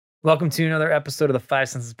Welcome to another episode of the Five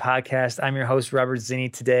Senses Podcast. I'm your host, Robert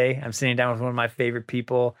Zinni. Today, I'm sitting down with one of my favorite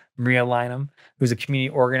people, Maria Lynham, who's a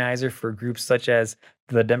community organizer for groups such as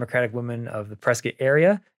the Democratic Women of the Prescott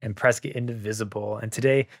area and Prescott Indivisible. And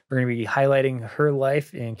today, we're going to be highlighting her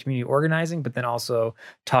life in community organizing, but then also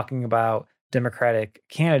talking about Democratic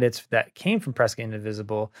candidates that came from Prescott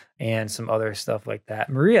Indivisible and some other stuff like that.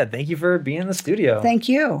 Maria, thank you for being in the studio. Thank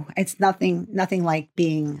you. It's nothing like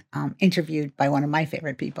being interviewed by one of my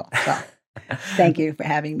favorite people. So thank you for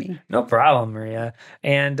having me. No problem, Maria.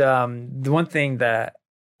 And the one thing that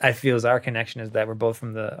I feel is our connection is that we're both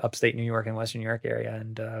from the upstate New York and Western New York area.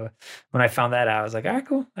 And when I found that out, I was like, all right,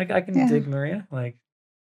 cool. I can dig Maria, like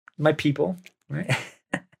my people, right?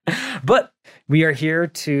 But we are here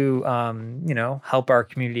to, help our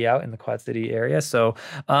community out in the Quad City area. So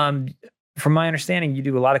from my understanding, you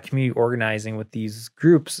do a lot of community organizing with these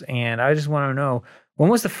groups. And I just want to know, when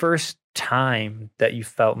was the first time that you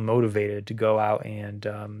felt motivated to go out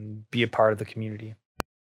and be a part of the community?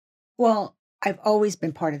 Well, I've always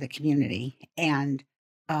been part of the community. And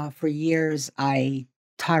for years, I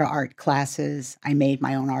taught art classes. I made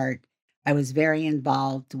my own art. I was very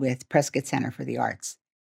involved with Prescott Center for the Arts.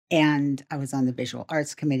 And I was on the Visual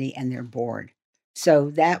Arts Committee and their board. So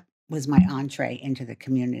that was my entree into the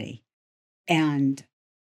community. And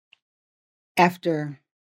after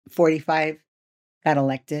 45 got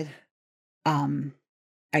elected,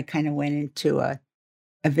 I kind of went into a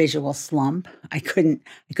visual slump. I couldn't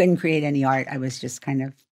create any art. I was just kind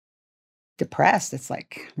of depressed. It's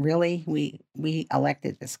like, really? We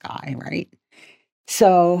elected this guy, right?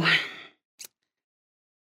 So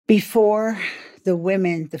before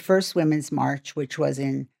the first Women's March, which was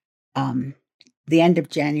in the end of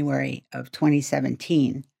January of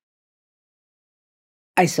 2017,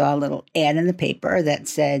 I saw a little ad in the paper that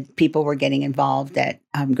said people were getting involved at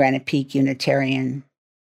Granite Peak Unitarian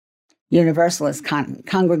Universalist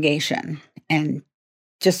Congregation. And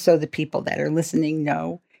just so the people that are listening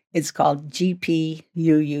know, it's called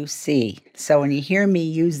GPUUC. So when you hear me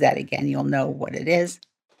use that again, you'll know what it is.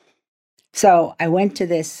 So I went to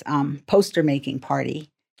this poster making party,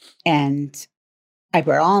 and I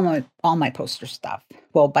brought all my poster stuff.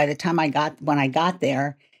 Well, by the time when I got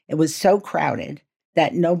there, it was so crowded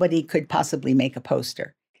that nobody could possibly make a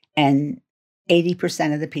poster, and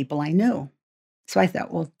 80% of the people I knew. So I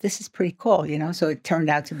thought, well, this is pretty cool, So it turned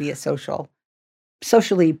out to be a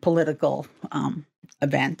socially political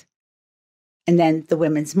event. And then the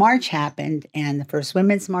Women's March happened, and the first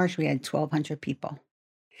Women's March, we had 1,200 people.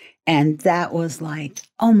 And that was like,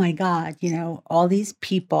 oh my God, all these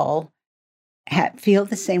people feel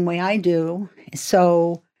the same way I do.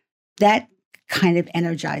 So that kind of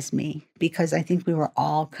energized me, because I think we were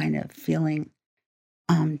all kind of feeling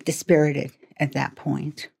dispirited at that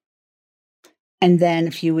point. And then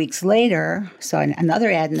a few weeks later, saw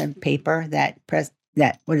another ad in the paper that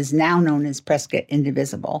what is now known as Prescott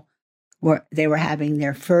Indivisible, where they were having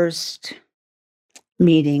their first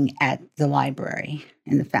meeting at the library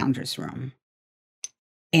in the Founders Room.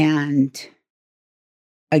 And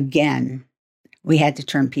again, we had to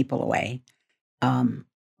turn people away.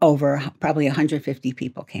 Over probably 150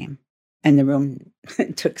 people came, and the room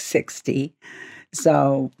took 60.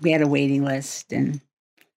 So we had a waiting list. And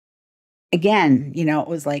again, it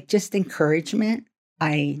was like just encouragement.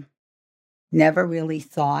 I never really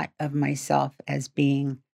thought of myself as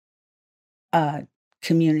being a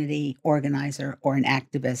community organizer or an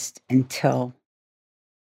activist until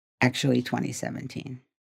actually 2017.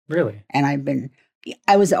 Really? And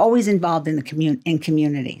I was always involved in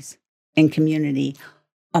communities, in community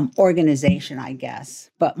organization, I guess,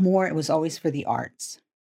 but more, it was always for the arts.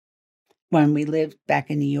 When we lived back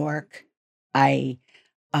in New York, I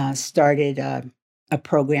started a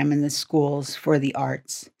program in the schools for the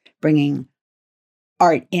arts, bringing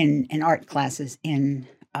art in and art classes in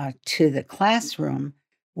to the classroom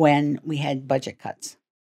when we had budget cuts.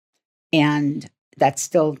 And that's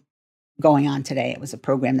still going on today. It was a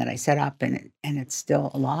program that I set up, and it's still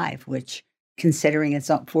alive, which, considering it's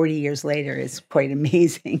 40 years later, is quite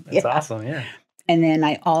amazing. That's awesome, yeah. And then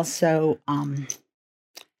I also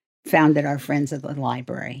founded our Friends of the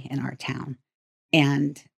Library in our town.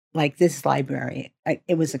 And like this library,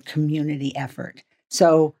 it was a community effort.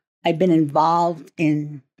 So I've been involved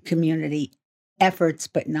in community efforts,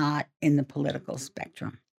 but not in the political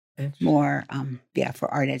spectrum. More,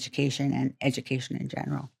 for art education and education in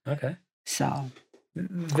general. Okay. So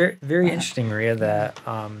very, very interesting, Maria, that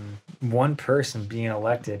one person being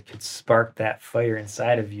elected could spark that fire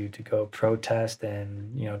inside of you to go protest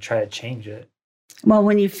and, try to change it. Well,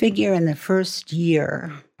 when you figure in the first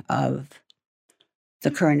year of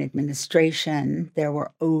the current administration. There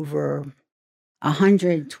were over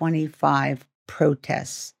 125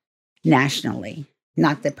 protests nationally.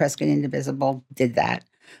 Not that Prescott Indivisible did that,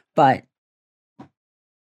 but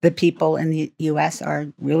the people in the U.S. are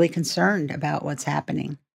really concerned about what's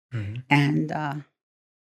happening. Mm-hmm. And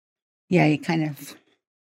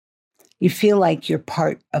you feel like you're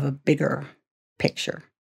part of a bigger picture.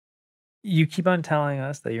 You keep on telling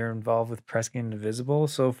us that you're involved with Prescott Indivisible.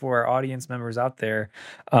 So for our audience members out there,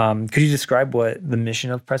 could you describe what the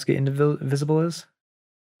mission of Prescott Indivisible is?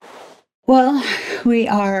 Well, we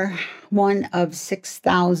are one of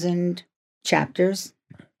 6,000 chapters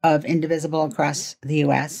of Indivisible across the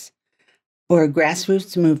U.S. We're a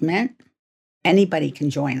grassroots movement. Anybody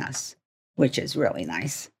can join us, which is really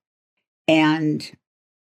nice. And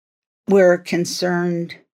we're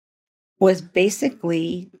concerned with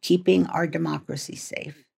basically keeping our democracy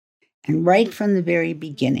safe. And right from the very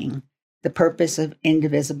beginning, the purpose of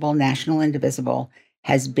Indivisible, National Indivisible,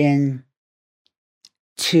 has been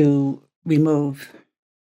to remove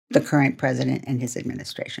the current president and his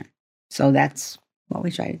administration. So that's what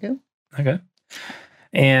we try to do. Okay.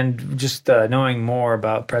 And just knowing more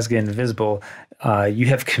about Prescott Indivisible, you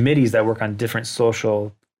have committees that work on different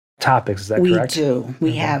social topics. Is that correct? We do.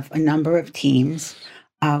 We have a number of teams.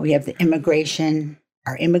 We have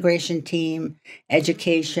our immigration team,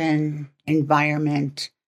 education,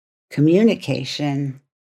 environment, communication,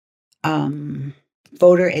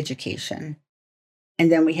 voter education.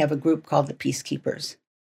 And then we have a group called the Peacekeepers.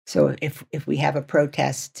 So if we have a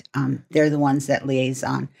protest, they're the ones that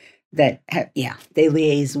liaison. They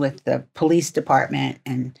liaise with the police department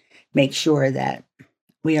and make sure that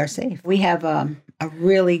we are safe. We have a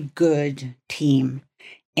really good team.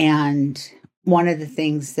 And one of the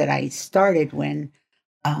things that I started when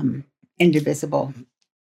Indivisible,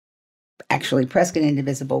 actually Prescott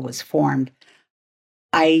Indivisible was formed,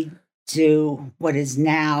 I do what is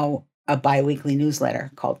now a biweekly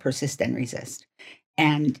newsletter called Persist and Resist.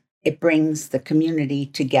 And it brings the community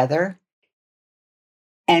together.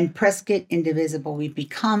 And Prescott Indivisible, we've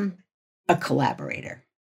become a collaborator.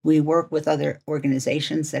 We work with other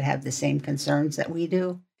organizations that have the same concerns that we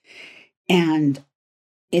do. And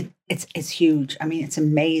it's huge. I mean, it's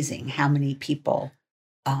amazing how many people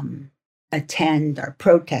attend our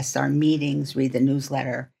protests, our meetings, read the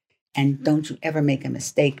newsletter. And don't you ever make a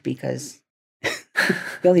mistake, because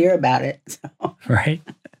you'll hear about it. So. Right.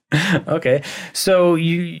 Okay. So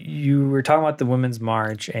you were talking about the Women's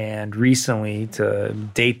March, and recently, to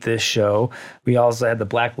date this show, we also had the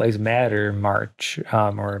Black Lives Matter march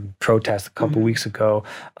or protest a couple weeks ago.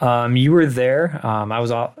 You were there. I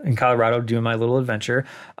was in Colorado doing my little adventure.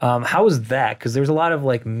 How was that? Because there was a lot of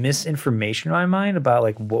like misinformation in my mind about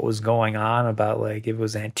like what was going on, about like it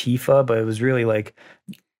was Antifa, but it was really like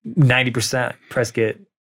 90% Prescott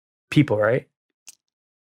people, right?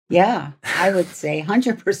 Yeah, I would say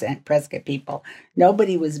 100% Prescott people.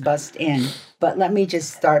 Nobody was bussed in. But let me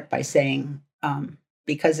just start by saying,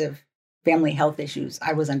 because of family health issues,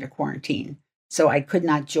 I was under quarantine. So I could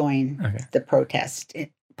not join the protest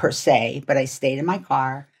per se, but I stayed in my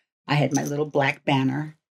car. I had my little black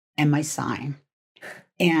banner and my sign.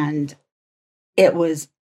 And it was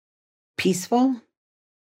peaceful.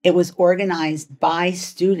 It was organized by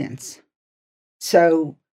students.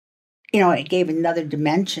 So it gave another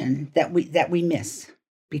dimension that we miss,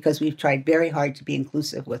 because we've tried very hard to be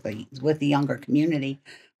inclusive with the younger community,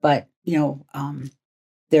 but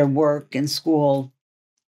their work and school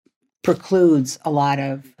precludes a lot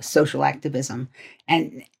of social activism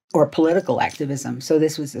or political activism. So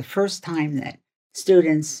this was the first time that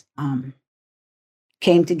students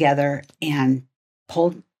came together and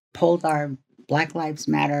pulled our Black Lives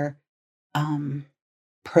Matter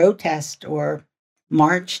protest or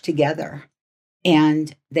march together.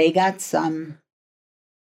 And they got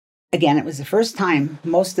again, it was the first time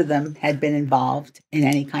most of them had been involved in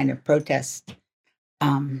any kind of protest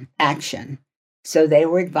action. So they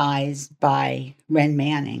were advised by Ren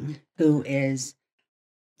Manning, who is,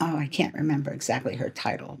 I can't remember exactly her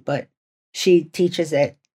title, but she teaches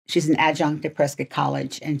she's an adjunct at Prescott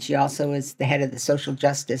College, and she also is the head of the social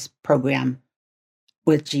justice program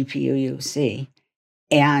with GPUUC.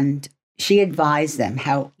 And she advised them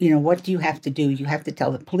how, what do you have to do? You have to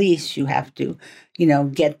tell the police, you have to,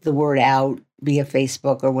 get the word out via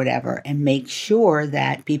Facebook or whatever, and make sure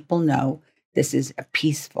that people know this is a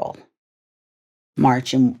peaceful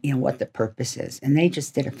march and, what the purpose is. And they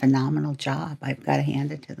just did a phenomenal job. I've got to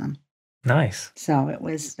hand it to them. Nice. So it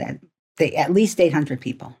was at least 800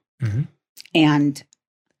 people. Mm-hmm. And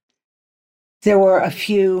there were a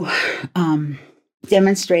few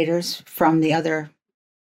demonstrators from the other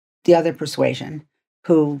persuasion.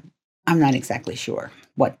 who I'm not exactly sure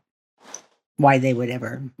why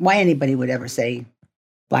anybody would ever say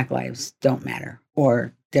Black lives don't matter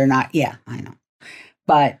or they're not. Yeah, I know.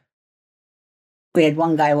 But we had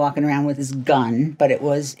one guy walking around with his gun, but it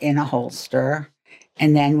was in a holster.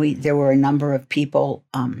 And then there were a number of people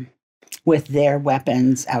with their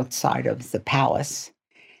weapons outside of the palace.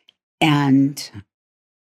 And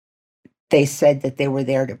they said that they were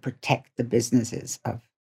there to protect the businesses of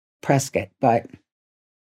Prescott. But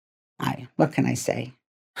what can I say?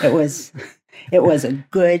 It was a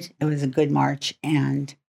good march.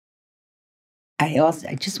 And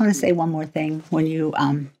I just want to say one more thing. When you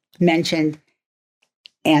mentioned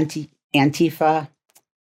Antifa,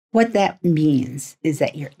 what that means is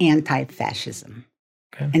that you're anti-fascism.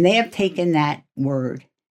 Okay. And they have taken that word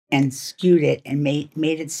and skewed it and made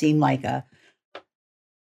it seem like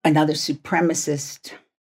another supremacist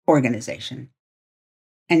organization.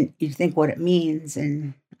 And you think what it means,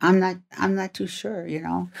 and I'm not too sure,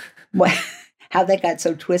 how that got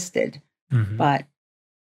so twisted. Mm-hmm. But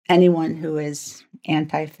anyone who is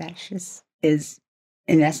anti-fascist is,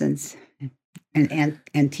 in essence, an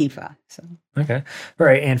Antifa. So okay,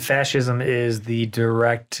 right. And fascism is the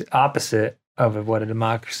direct opposite of what a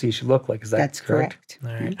democracy should look like. Is that That's correct?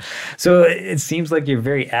 All right. Mm-hmm. So it seems like you're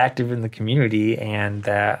very active in the community, and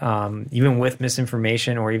that even with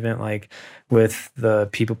misinformation or even like with the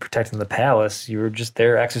people protecting the palace, you were just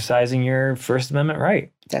there exercising your First Amendment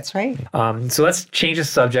right. That's right. So let's change the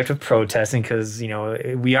subject of protesting, because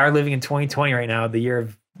we are living in 2020 right now, the year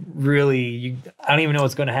of really, I don't even know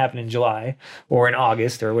what's going to happen in July or in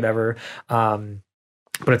August or whatever.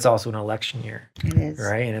 But it's also an election year. It is.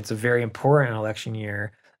 Right. And it's a very important election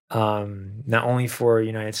year, not only for the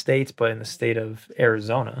United States, but in the state of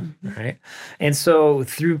Arizona. Mm-hmm. Right. And so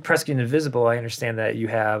through Prescott Indivisible, I understand that you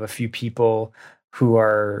have a few people who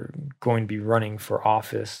are going to be running for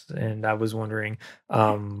office. And I was wondering,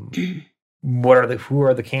 who are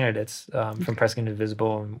the candidates from Prescott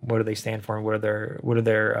Indivisible, and what do they stand for, and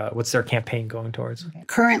what's their campaign going towards?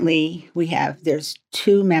 Currently, there's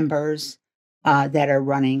two members that are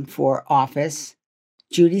running for office.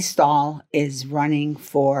 Judy Stahl is running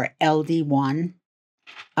for LD1,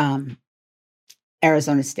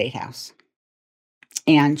 Arizona State House,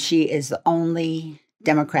 and she is the only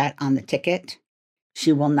Democrat on the ticket.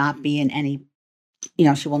 She will not be in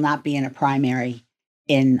she will not be in a primary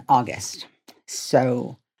in August.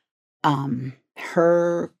 So,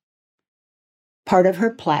 her part of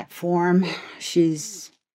her platform,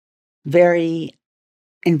 she's very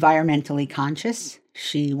environmentally conscious.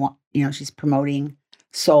 She's promoting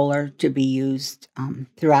solar to be used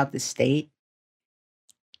throughout the state,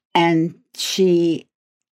 and she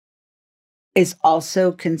is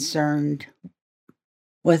also concerned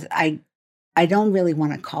with I don't really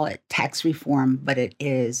want to call it tax reform, but it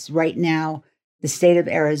is. Right now, the state of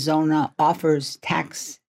Arizona offers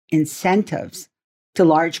tax incentives to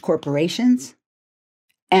large corporations,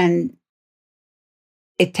 and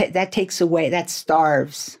that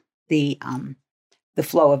starves the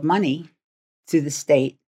flow of money through the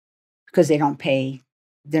state, because they're not paying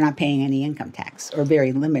any income tax or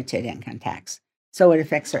very limited income tax. So it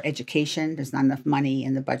affects their education. There's not enough money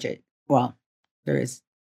in the budget. Well, there is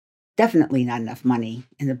definitely not enough money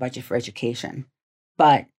in the budget for education,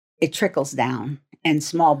 but it trickles down, and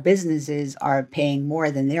small businesses are paying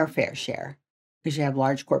more than their fair share, because you have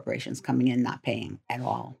large corporations coming in not paying at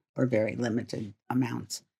all or very limited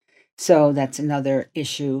amounts. So that's another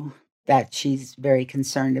issue that she's very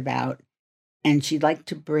concerned about. And she'd like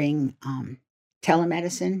to bring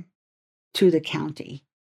telemedicine to the county,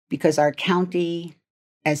 because our county,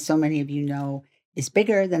 as so many of you know, is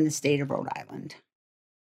bigger than the state of Rhode Island.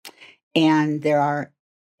 And there are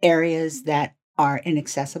areas that are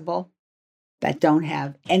inaccessible, that don't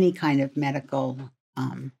have any kind of medical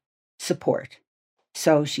support.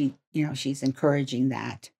 So she's encouraging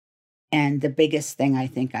that. And the biggest thing I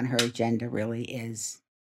think on her agenda really is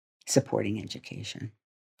supporting education.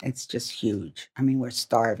 It's just huge. I mean, we're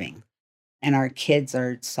starving, and our kids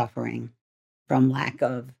are suffering from lack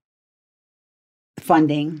of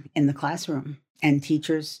funding in the classroom, and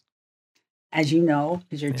teachers, as you know,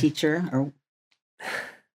 because you're a teacher, or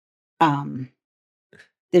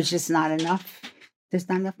there's just not enough. There's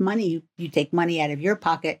not enough money. You take money out of your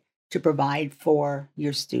pocket to provide for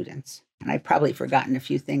your students. And I've probably forgotten a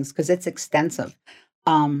few things because it's extensive.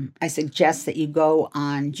 I suggest that you go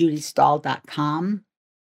on judystahl.com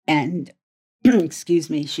and excuse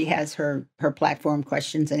me, she has her platform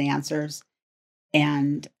questions and answers.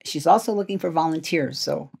 And she's also looking for volunteers.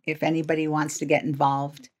 So if anybody wants to get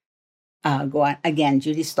involved, go on again,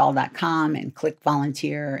 judystahl.com and click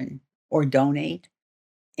volunteer or donate.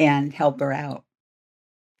 and help her out.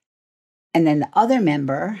 And then the other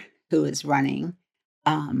member who is running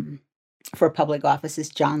for public office is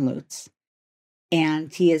John Lutz.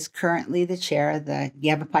 And he is currently the chair of the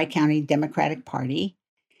Yavapai County Democratic Party.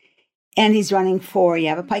 And he's running for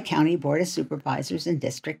Yavapai County Board of Supervisors in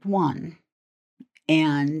District 1.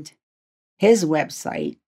 And his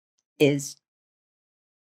website is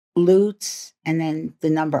Lutz and then the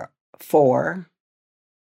number 4,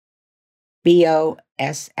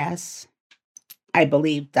 BOSS, I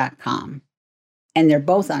believe.com. And they're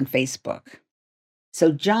both on Facebook.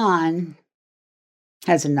 So John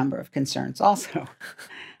has a number of concerns also.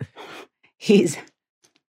 He's,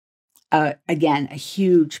 again, a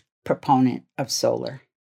huge proponent of solar.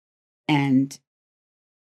 And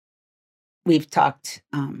we've talked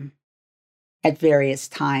at various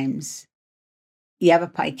times,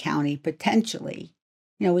 Yavapai County potentially,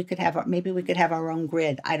 we could have, maybe we could have our own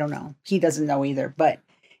grid. I don't know. He doesn't know either, but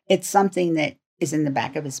it's something that is in the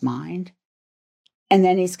back of his mind. And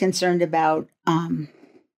then he's concerned about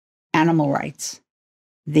animal rights.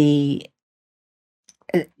 You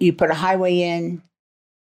put a highway in,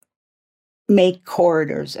 make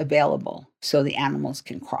corridors available so the animals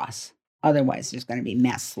can cross. Otherwise, there's going to be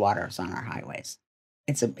mass slaughters on our highways.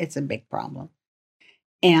 It's a big problem.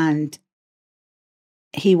 And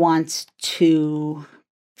he wants to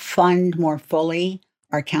fund more fully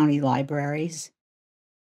our county libraries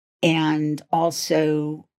and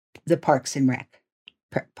also the parks and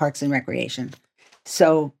recreation.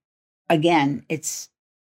 So again,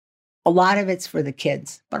 a lot of it's for the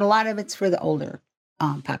kids, but a lot of it's for the older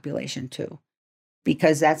population too,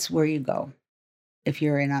 because that's where you go. If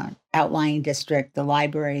you're in an outlying district, the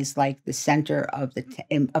library is like the center of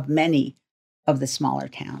of many of the smaller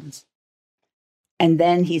towns. And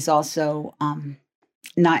then he's also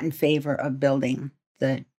not in favor of building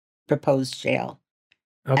the proposed jail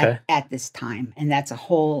at this time. And that's a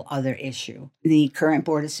whole other issue. The current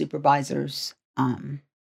Board of Supervisors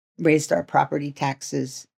raised our property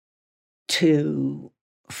taxes to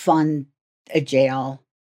fund a jail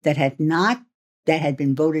that had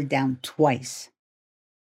been voted down twice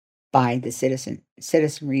by the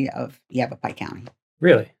citizenry of Yavapai County.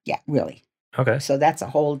 Really? Yeah, really. Okay. So that's a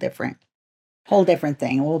whole different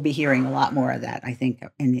thing. And we'll be hearing a lot more of that, I think,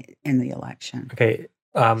 in the election. Okay.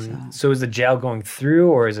 So is the jail going through,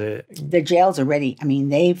 or is it? The jail's already,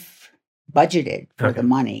 they've budgeted for the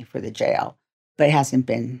money for the jail, but it hasn't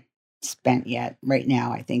been spent yet. Right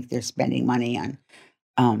now, I think they're spending money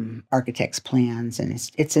on architect's plans, and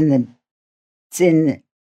it's in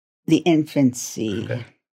the infancy. Okay.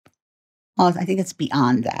 Well, I think it's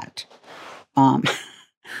beyond that.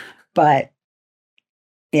 But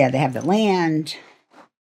yeah, they have the land.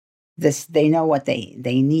 They know what they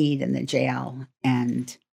need in the jail,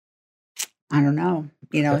 and I don't know,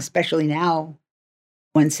 especially now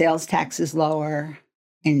when sales tax is lower,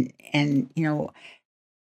 and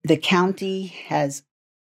the county has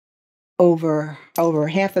over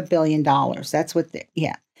 $500 million.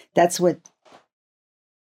 That's what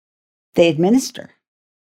they administer.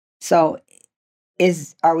 So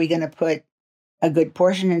are we going to put a good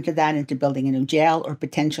portion into building a new jail, or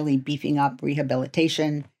potentially beefing up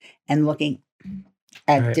rehabilitation and looking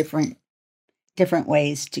at different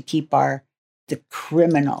ways to keep the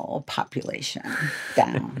criminal population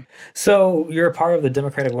down? So you're a part of the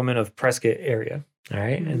Democratic Women of Prescott area, all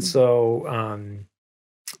right? Mm-hmm. And so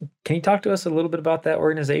can you talk to us a little bit about that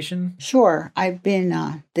organization? Sure. I've been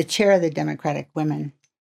the chair of the Democratic Women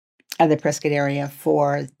of the Prescott area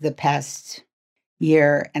for the past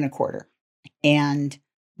year and a quarter. And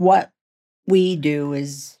what we do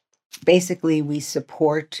is basically we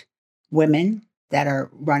support women that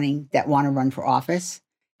want to run for office,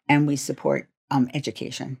 and we support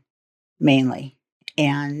education mainly.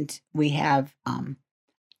 And we have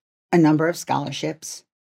a number of scholarships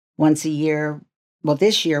once a year. Well,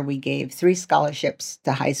 this year we gave 3 scholarships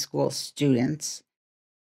to high school students,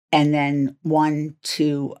 and then 1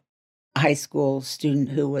 to a high school student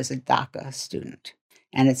who was a DACA student.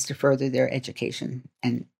 And it's to further their education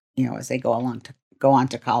and, as they go on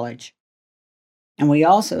to college. And we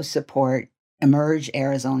also support Emerge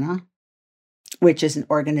Arizona, which is an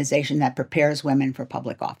organization that prepares women for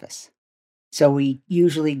public office. So we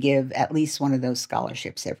usually give at least one of those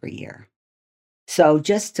scholarships every year. So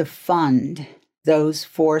just to fund those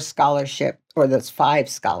 4 scholarships, or those 5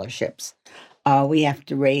 scholarships, we have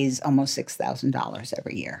to raise almost $6,000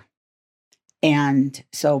 every year. And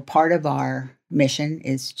so part of our mission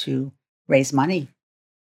is to raise money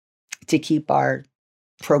to keep our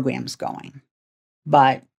programs going.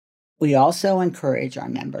 But we also encourage our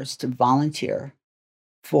members to volunteer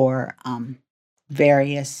for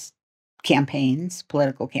various campaigns,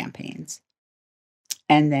 political campaigns.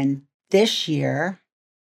 And then this year,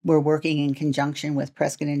 we're working in conjunction with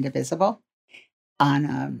Prescott Indivisible on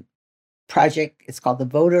a project. It's called the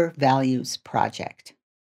Voter Values Project.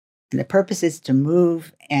 And the purpose is to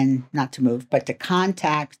to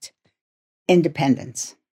contact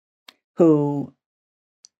independents who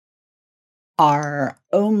are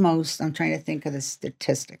almost, I'm trying to think of the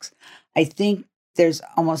statistics. I think there's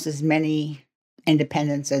almost as many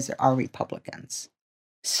independents as there are Republicans.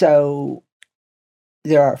 So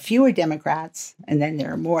there are fewer Democrats, and then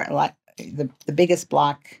there are more, the biggest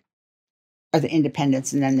block are the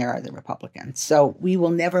independents, and then there are the Republicans. So we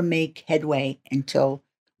will never make headway until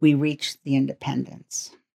we reach the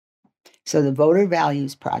independents. So the Voter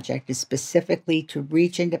Values Project is specifically to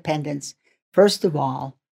reach independents, first of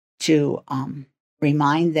all, to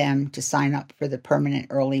remind them to sign up for the permanent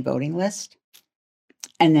early voting list.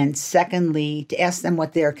 And then secondly, to ask them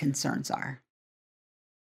what their concerns are.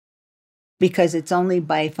 Because it's only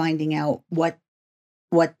by finding out what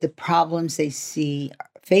the problems they see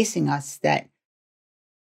facing us that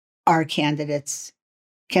our candidates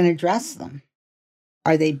can address them.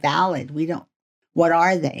 Are they valid? What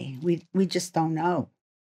are they? We just don't know.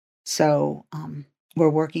 So we're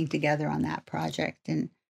working together on that project. And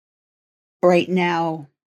right now,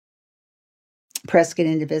 Prescott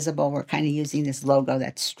Indivisible, we're kind of using this logo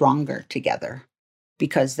that's stronger together,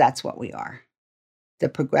 because that's what we are. The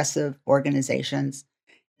progressive organizations,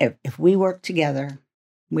 if we work together,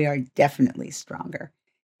 we are definitely stronger.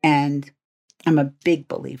 And I'm a big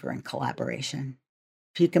believer in collaboration.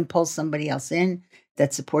 If you can pull somebody else in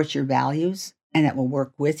that supports your values and that will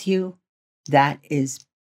work with you, that is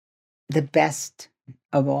the best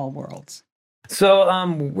of all worlds. So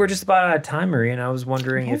we're just about out of time, Maria, and I was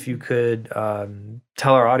wondering if you could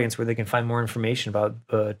tell our audience where they can find more information about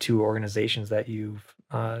the two organizations that you've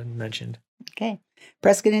mentioned. Okay.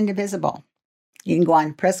 Prescott Indivisible. You can go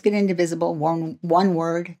on Prescott Indivisible,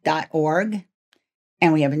 oneword.org.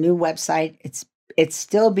 And we have a new website. It's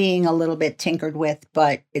still being a little bit tinkered with,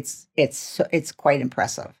 but it's quite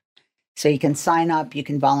impressive. So you can sign up, you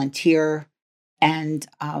can volunteer, and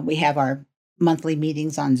we have our monthly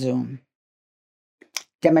meetings on Zoom.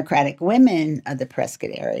 Democratic Women of the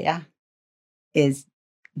Prescott area is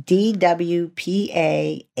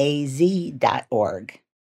dwpaaz.org.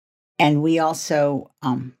 And we also,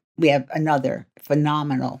 we have another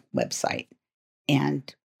phenomenal website.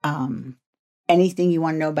 And anything you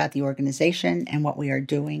want to know about the organization and what we are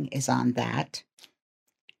doing is on that.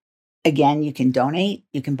 Again, you can donate,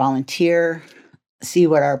 you can volunteer, see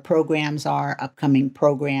what our programs are, upcoming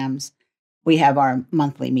programs. We have our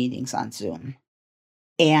monthly meetings on Zoom.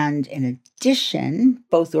 And in addition,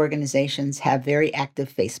 both organizations have very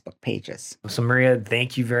active Facebook pages. So Maria,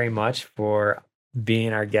 thank you very much for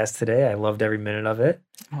being our guest today. I loved every minute of it.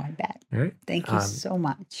 Oh, I bet. All right. Thank you so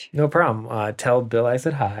much. No problem. Tell Bill I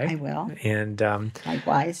said hi. I will. And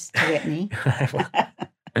likewise to Whitney.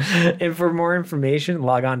 And for more information,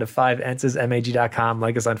 log on to 5ensesmag.com.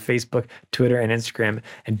 Like us on Facebook, Twitter, and Instagram.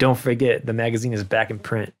 And don't forget, the magazine is back in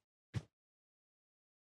print.